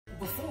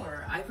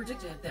I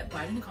predicted that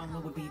Biden and Kamala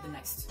would be the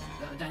next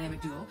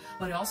dynamic duo,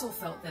 but I also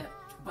felt that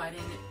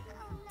Biden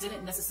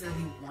didn't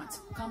necessarily want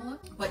Kamala,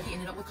 but he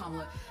ended up with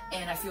Kamala,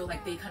 and I feel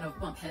like they kind of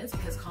bump heads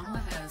because Kamala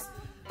has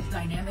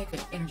dynamic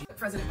energy.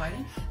 President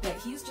Biden, that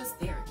he's just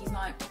there. He's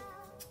not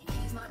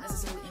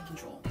necessarily in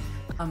control.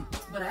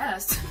 But I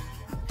asked,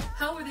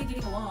 how are they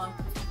getting along?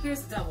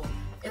 Here's the devil.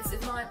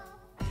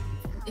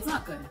 It's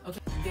not good. Okay,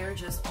 they're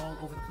just all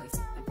over the place.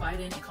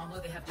 Biden and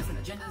Kamala, they have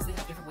different agendas. They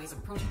have different ways of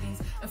approaching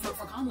things. And for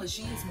Kamala,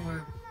 she's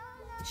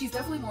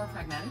definitely more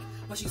pragmatic,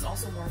 but she's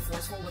also more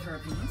forceful with her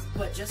opinions.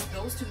 But just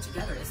those two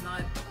together, it's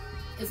not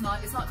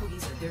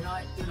cohesive. They're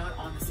not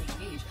on the same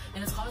page,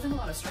 and it's causing a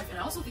lot of strife. And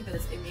I also think that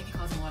it may be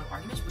causing a lot of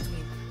arguments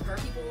between her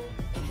people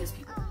and his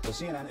people. The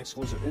CNN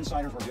exclusive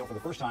insiders reveal for the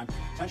first time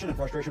tension and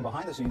frustration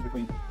behind the scenes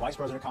between Vice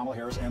President Kamala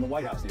Harris and the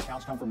White House. The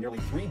accounts come from nearly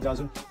 3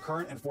 dozen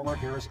current and former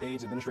Harris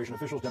aides, administration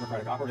officials,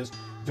 Democratic operatives,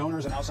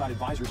 donors, and outside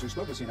advisors who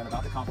spoke to CNN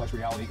about the complex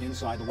reality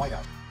inside the White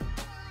House.